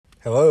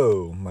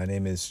Hello, my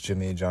name is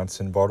Jimmy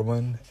Johnson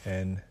Bartleman,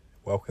 and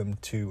welcome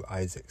to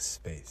Isaac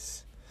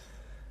Space.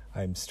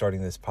 I'm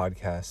starting this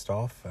podcast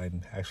off.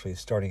 I'm actually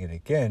starting it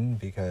again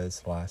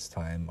because last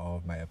time all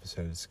of my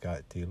episodes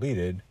got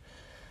deleted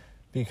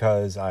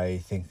because I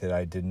think that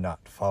I did not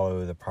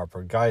follow the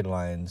proper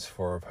guidelines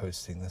for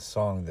posting the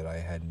song that I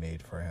had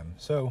made for him.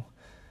 So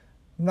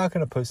I'm not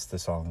going to post the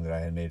song that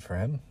I had made for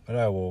him, but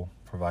I will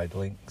provide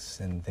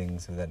links and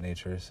things of that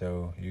nature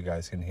so you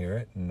guys can hear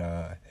it and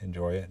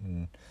enjoy it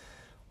and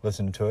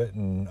listen to it.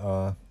 And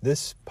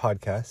this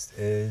podcast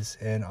is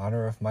in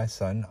honor of my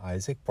son,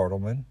 Isaac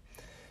Bartleman.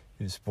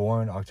 He was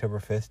born October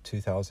 5th,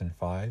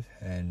 2005,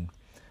 and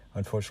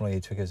unfortunately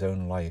he took his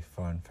own life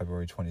on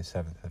February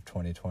 27th of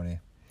 2020.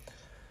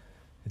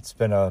 It's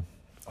been a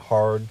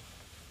hard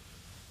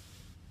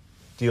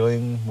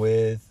dealing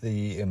with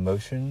the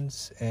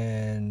emotions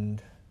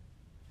and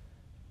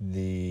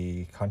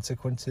the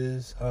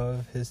consequences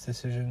of his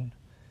decision,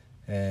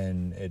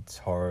 and it's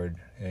hard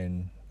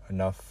and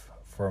enough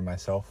for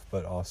myself,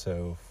 but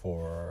also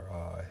for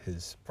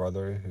his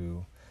brother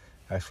who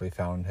actually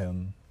found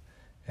him,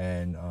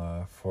 and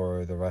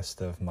for the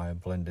rest of my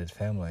blended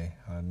family.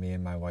 Me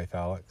and my wife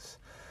Alex,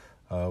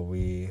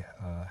 we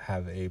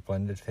have a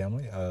blended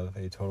family of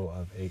a total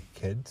of 8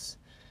 kids,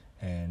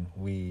 and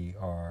we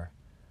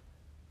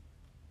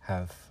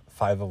have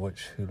 5 of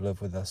which who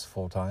live with us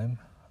full time,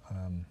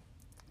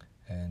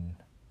 and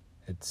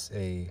it's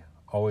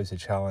always a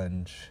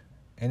challenge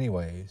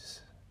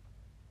anyways,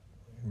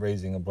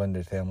 raising a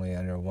blended family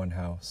under one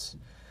house,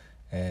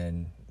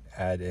 and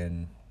add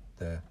in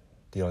the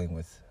dealing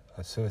with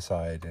a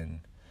suicide and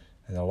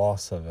the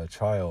loss of a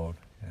child.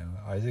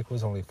 Isaac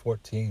was only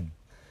 14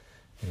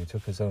 and he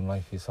took his own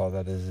life. He saw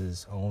that as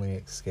his only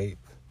escape,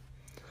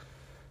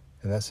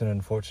 and that's an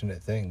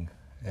unfortunate thing.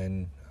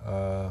 And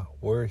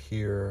we're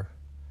here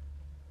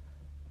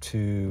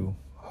to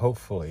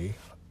hopefully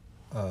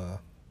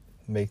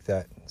make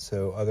that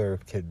so other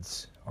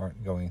kids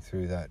aren't going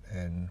through that,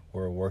 and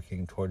we're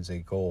working towards a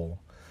goal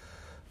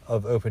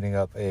of opening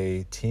up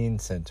a teen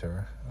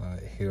center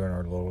here in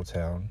our little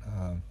town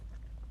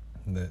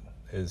that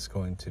is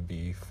going to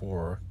be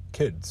for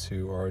kids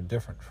who are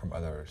different from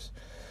others.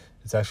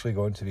 It's actually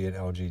going to be an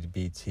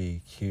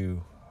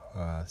LGBTQ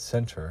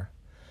center,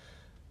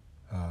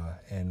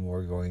 and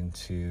we're going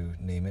to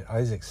name it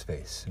Isaac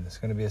Space, and it's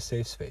going to be a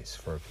safe space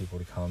for people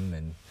to come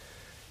and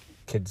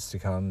kids to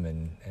come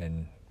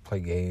and play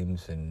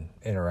games and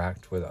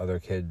interact with other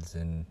kids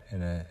in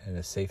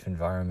a safe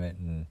environment,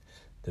 and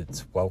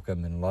that's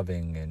welcome and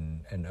loving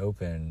and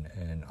open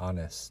and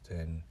honest,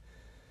 and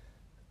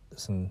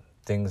some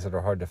things that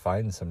are hard to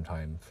find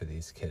sometimes for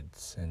these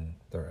kids in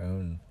their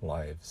own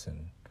lives.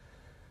 And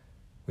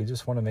we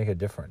just want to make a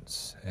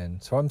difference.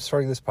 And so I'm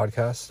starting this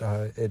podcast.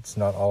 It's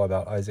not all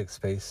about Isaac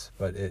Space,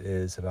 but it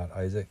is about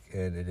Isaac,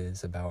 and it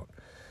is about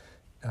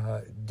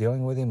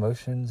dealing with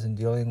emotions and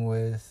dealing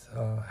with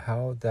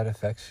how that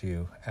affects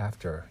you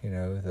after.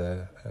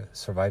 The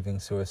surviving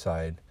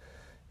suicide,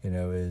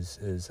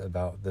 is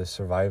about the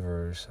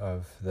survivors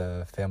of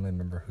the family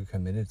member who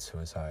committed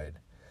suicide,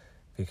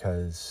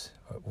 because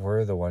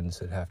we're the ones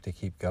that have to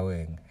keep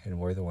going, and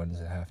we're the ones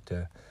that have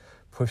to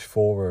push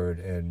forward.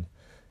 And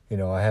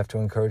I have to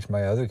encourage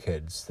my other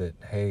kids that,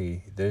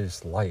 hey,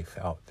 there's life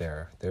out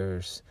there.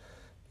 There's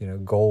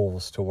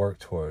goals to work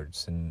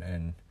towards,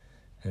 and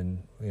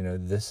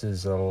this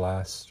is a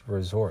last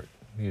resort.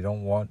 You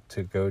don't want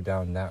to go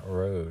down that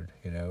road.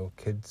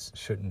 Kids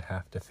shouldn't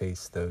have to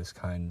face those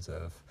kinds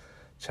of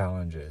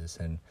challenges,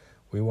 and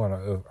we want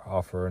to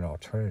offer an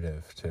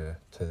alternative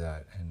to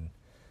that, and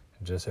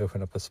just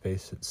open up a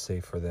space that's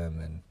safe for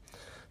them.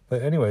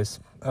 But anyways,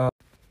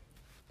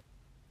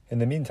 in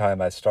the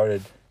meantime, I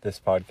started this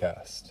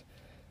podcast,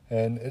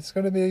 and it's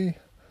going to be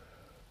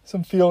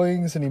some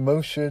feelings and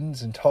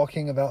emotions and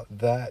talking about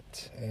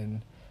that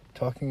and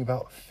talking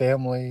about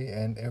family,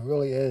 and it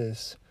really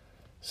is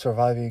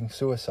surviving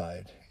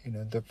suicide,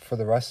 for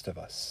the rest of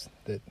us,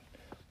 that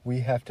we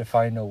have to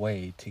find a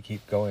way to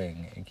keep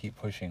going and keep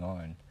pushing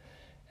on,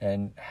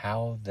 and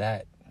how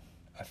that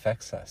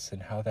affects us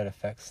and how that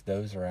affects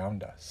those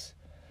around us.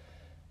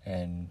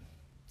 And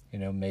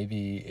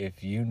maybe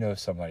if you know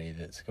somebody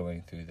that's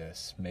going through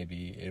this,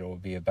 maybe it'll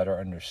be a better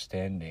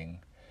understanding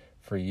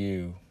for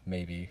you,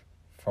 maybe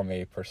from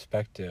a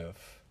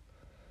perspective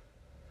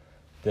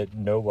that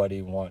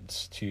nobody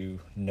wants to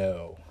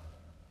know,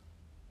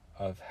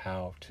 of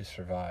how to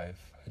survive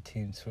a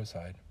teen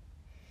suicide.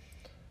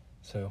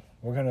 So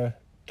we're going to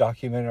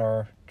document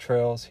our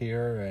trails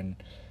here and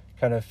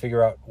kind of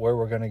figure out where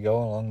we're going to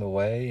go along the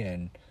way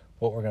and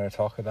what we're going to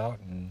talk about.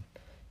 And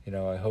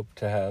I hope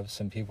to have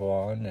some people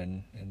on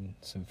and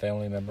some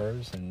family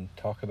members and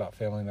talk about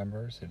family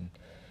members, and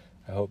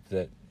I hope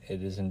that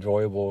it is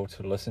enjoyable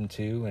to listen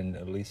to and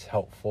at least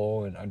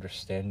helpful and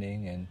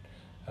understanding. And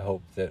I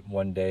hope that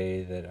one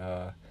day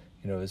that,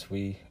 as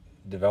we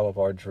develop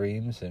our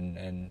dreams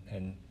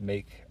and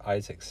make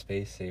Isaac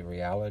Space a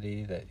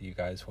reality, that you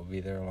guys will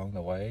be there along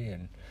the way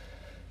and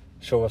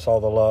show us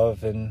all the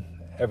love and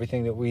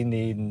everything that we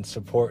need and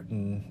support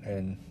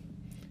and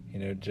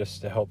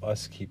just to help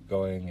us keep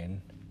going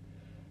and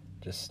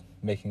just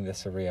making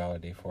this a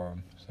reality for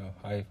them. So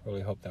I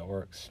really hope that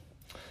works.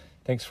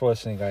 Thanks for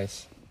listening,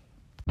 guys.